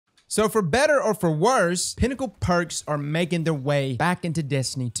So for better or for worse, Pinnacle Perks are making their way back into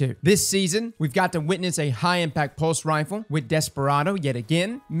Destiny 2. This season, we've got to witness a high-impact pulse rifle with Desperado yet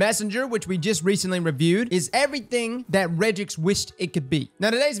again. Messenger, which we just recently reviewed, is everything that Regix wished it could be. Now,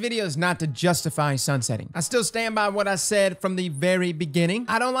 today's video is not to justify sunsetting. I still stand by what I said from the very beginning.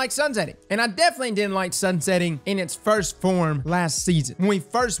 I don't like sunsetting. And I definitely didn't like sunsetting in its first form last season, when we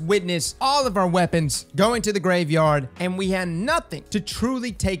first witnessed all of our weapons going to the graveyard and we had nothing to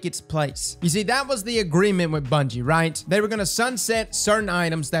truly take its place. You see, that was the agreement with Bungie, right? They were going to sunset certain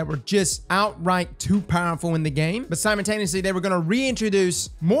items that were just outright too powerful in the game, but simultaneously they were going to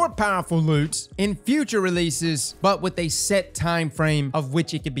reintroduce more powerful loots in future releases, but with a set time frame of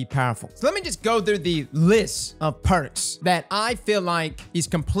which it could be powerful. So let me just go through the list of perks that I feel like is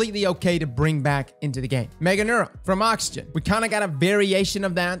completely okay to bring back into the game. Mega Neuron from Oxygen. We kind of got a variation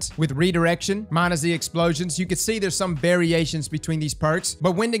of that with Redirection minus the explosions. You can see there's some variations between these perks,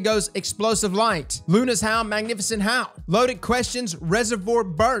 but Wendigo's Explosive Light, Luna's Howl, Magnificent Howl, Loaded Questions, Reservoir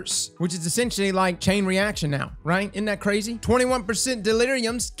Burst, which is essentially like Chain Reaction now, right? Isn't that crazy? 21%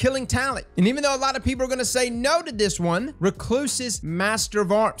 Delirium's Killing Talent. And even though a lot of people are going to say no to this one, Recluse's Master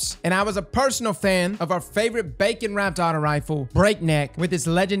of Arts. And I was a personal fan of our favorite bacon wrapped auto rifle, Breakneck, with its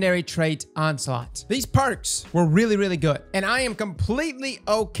legendary trait Onslaught. These perks were really, really good. And I am completely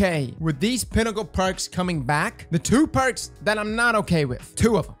okay with these Pinnacle perks coming back. The two perks that I'm not okay with,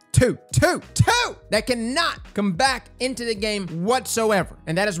 two of them. Two that cannot come back into the game whatsoever.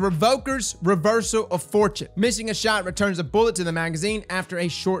 And that is Revoker's Reversal of Fortune. Missing a shot returns a bullet to the magazine after a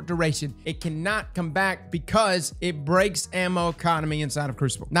short duration. It cannot come back because it breaks ammo economy inside of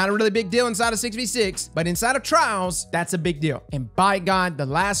Crucible. Not a really big deal inside of 6v6, but inside of Trials, that's a big deal. And by God, the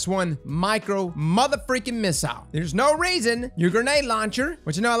last one, Micro Motherfreaking Missile. There's no reason your grenade launcher,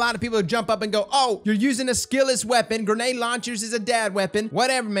 which I know a lot of people jump up and go, oh, you're using a skillless weapon. Grenade launchers is a dad weapon.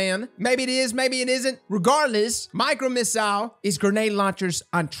 Whatever, man. Maybe it is, maybe it isn't. Regardless, Micro Missile is grenade launchers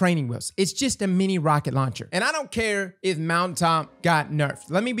on training wheels. It's just a mini rocket launcher. And I don't care if Mountaintop got nerfed.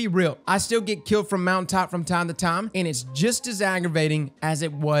 Let me be real. I still get killed from Mountaintop from time to time, and it's just as aggravating as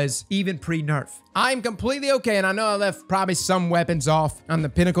it was even pre-nerf. I'm completely okay, and I know I left probably some weapons off on the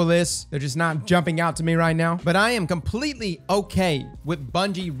Pinnacle list. They're just not jumping out to me right now, but I am completely okay with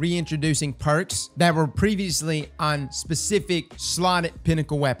Bungie reintroducing perks that were previously on specific slotted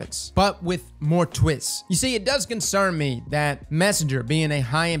Pinnacle weapons, but with more twists. You see, it does concern me that Messenger, being a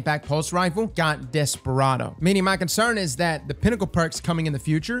high-impact pulse rifle, got Desperado. Meaning my concern is that the Pinnacle perks coming in the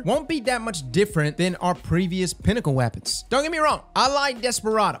future won't be that much different than our previous Pinnacle weapons. Don't get me wrong, I like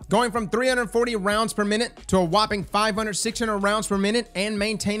Desperado. Going from 340 rounds per minute to a whopping 500, 600 rounds per minute and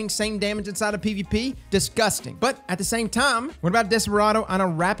maintaining same damage inside of PvP, disgusting. But at the same time, what about Desperado on a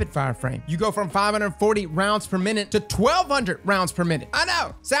rapid fire frame? You go from 540 rounds per minute to 1200 rounds per minute. I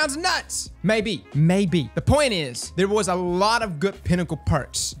know, sounds nuts. Maybe. The point is, there was a lot of good Pinnacle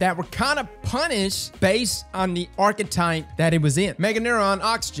perks that were kind of punished based on the archetype that it was in. Mega Neuron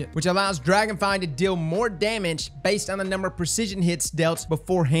Oxygen, which allows Dragonfly to deal more damage based on the number of precision hits dealt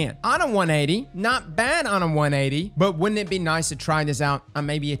beforehand. On a 180, not bad on a 180, but wouldn't it be nice to try this out on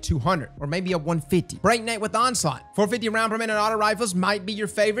maybe a 200 or maybe a 150? Breakneck with Onslaught. 450 round per minute auto rifles might be your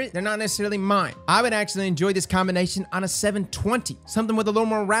favorite. They're not necessarily mine. I would actually enjoy this combination on a 720, something with a little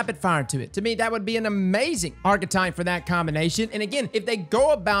more rapid fire to it. To me, that would be an amazing archetype for that combination. And again, if they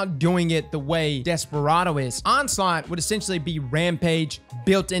go about doing it the way Desperado is, Onslaught would essentially be Rampage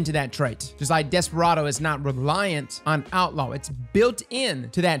built into that trait. Just like Desperado is not reliant on Outlaw. It's built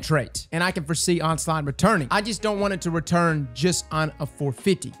into that trait. And I can foresee Onslaught returning. I just don't want it to return just on a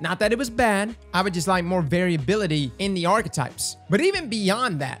 450. Not that it was bad. I would just like more variability in the archetypes. But even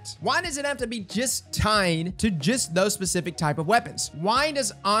beyond that, why does it have to be just tied to just those specific type of weapons? Why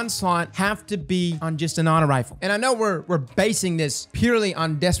does Onslaught have to be on just an auto rifle? And I know we're basing this purely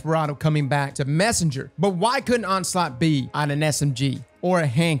on Desperado coming back to Messenger, but why couldn't Onslaught be on an SMG? Or a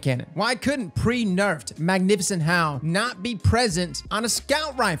hand cannon? Why couldn't pre-nerfed Magnificent Howl not be present on a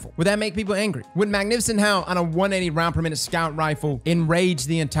scout rifle? Would that make people angry? Would Magnificent Howl on a 180 round per minute scout rifle enrage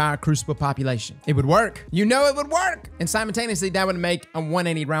the entire Crucible population? It would work. You know it would work. And simultaneously, that would make a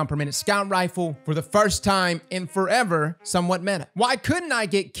 180 round per minute scout rifle for the first time in forever somewhat meta. Why couldn't I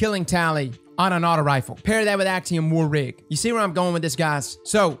get Killing Tally on an auto rifle. Pair that with Axiom War Rig. You see where I'm going with this, guys?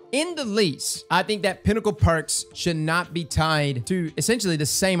 So in the least, I think that Pinnacle Perks should not be tied to essentially the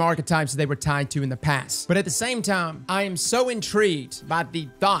same archetypes they were tied to in the past. But at the same time, I am so intrigued by the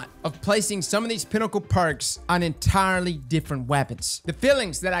thought of placing some of these Pinnacle Perks on entirely different weapons. The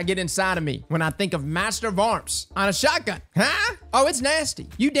feelings that I get inside of me when I think of Master of Arms on a shotgun. Huh? Oh, it's nasty.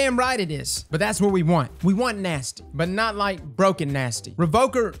 You damn right it is. But that's what we want. We want nasty, but not like broken nasty.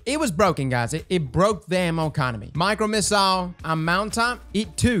 Revoker, it was broken, guys. It broke the ammo economy. Micro Missile on Mountaintop,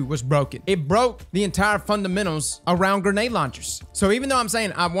 it too was broken. It broke the entire fundamentals around grenade launchers. So even though I'm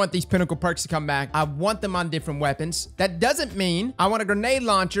saying I want these Pinnacle Perks to come back, I want them on different weapons, that doesn't mean I want a grenade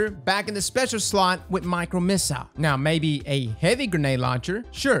launcher back in the special slot with Micro Missile. Now, maybe a heavy grenade launcher,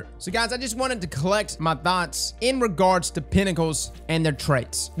 sure. So guys, I just wanted to collect my thoughts in regards to Pinnacles and their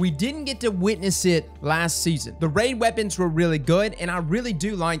traits. We didn't get to witness it last season. The raid weapons were really good, and I really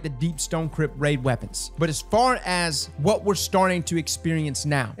do like the Deep Stone Crypt raid weapons. But as far as what we're starting to experience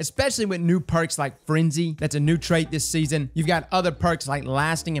now, especially with new perks like Frenzy, that's a new trait this season. You've got other perks like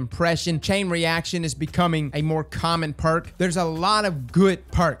Lasting Impression. Chain Reaction is becoming a more common perk. There's a lot of good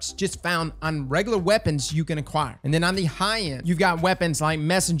perks just found on regular weapons you can acquire. And then on the high end, you've got weapons like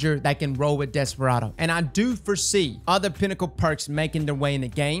Messenger that can roll with Desperado. And I do foresee other Pinnacle Perks making their way in the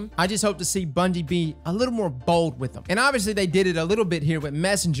game. I just hope to see Bungie be a little more bold with them. And obviously they did it a little bit here with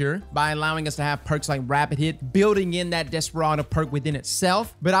Messenger by allowing us to have perks like Rapid Hit, building in that Desperado perk within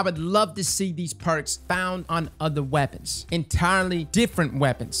itself. But I would love to see these perks found on other weapons. Entirely different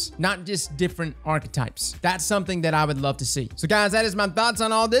weapons, not just different archetypes. That's something that I would love to see. So guys, that is my thoughts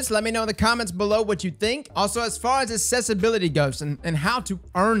on all this. Let me know in the comments below what you think. Also, as far as accessibility goes and how to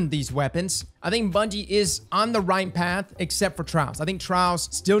earn these weapons, I think Bungie is on the right path, except for Trials. I think Trials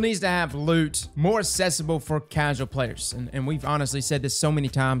still needs to have loot more accessible for casual players. And we've honestly said this so many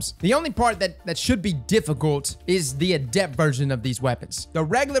times. The only part that should be difficult is the Adept version of these weapons. The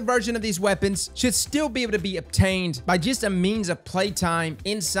regular version of these weapons should still be able to be obtained by just a means of playtime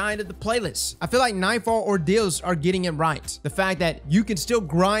inside of the playlist. I feel like Nightfall Ordeals are getting it right. The fact that you can still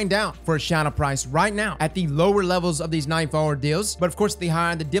grind out for a shadow price right now at the lower levels of these Nightfall Ordeals. But of course, the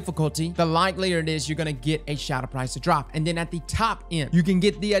higher the difficulty, the likelier it is you're gonna get a shadow price to drop. And then at the top end, you can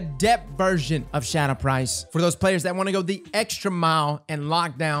get the Adept version of shadow price for those players that want to go the extra mile and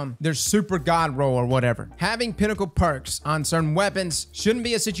lock down their super god roll or whatever. Having Pinnacle Perks on certain weapons shouldn't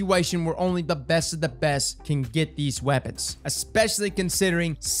be a situation where only the best of the best can get these weapons, especially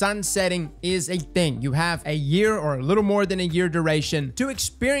considering sunsetting is a thing. You have a year or a little more than a year duration to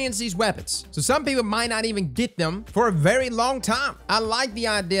experience these weapons. So some people might not even get them for a very long time. I like the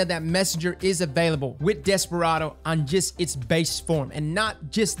idea that Messenger is available with Desperado on just its base form and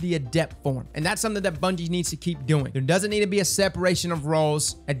not just the Adept form. And that's something that Bungie needs to keep doing. There doesn't need to be a separation of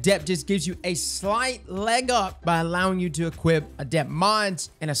roles. Adept just gives you a slight leg up by allowing you to equip Adept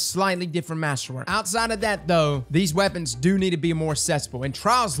mods and a slightly different masterwork. Outside of that though, these weapons do need to be more accessible, and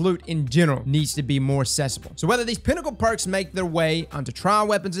Trials loot in general needs to be more accessible. So whether these Pinnacle Perks make their way onto trial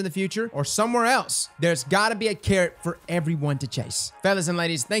weapons in the future or somewhere else, there's gotta be a carrot for everyone to chase. Fellas and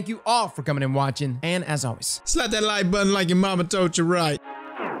ladies, thank you all for coming and watching, and as always, slap that like button like your mama told you right.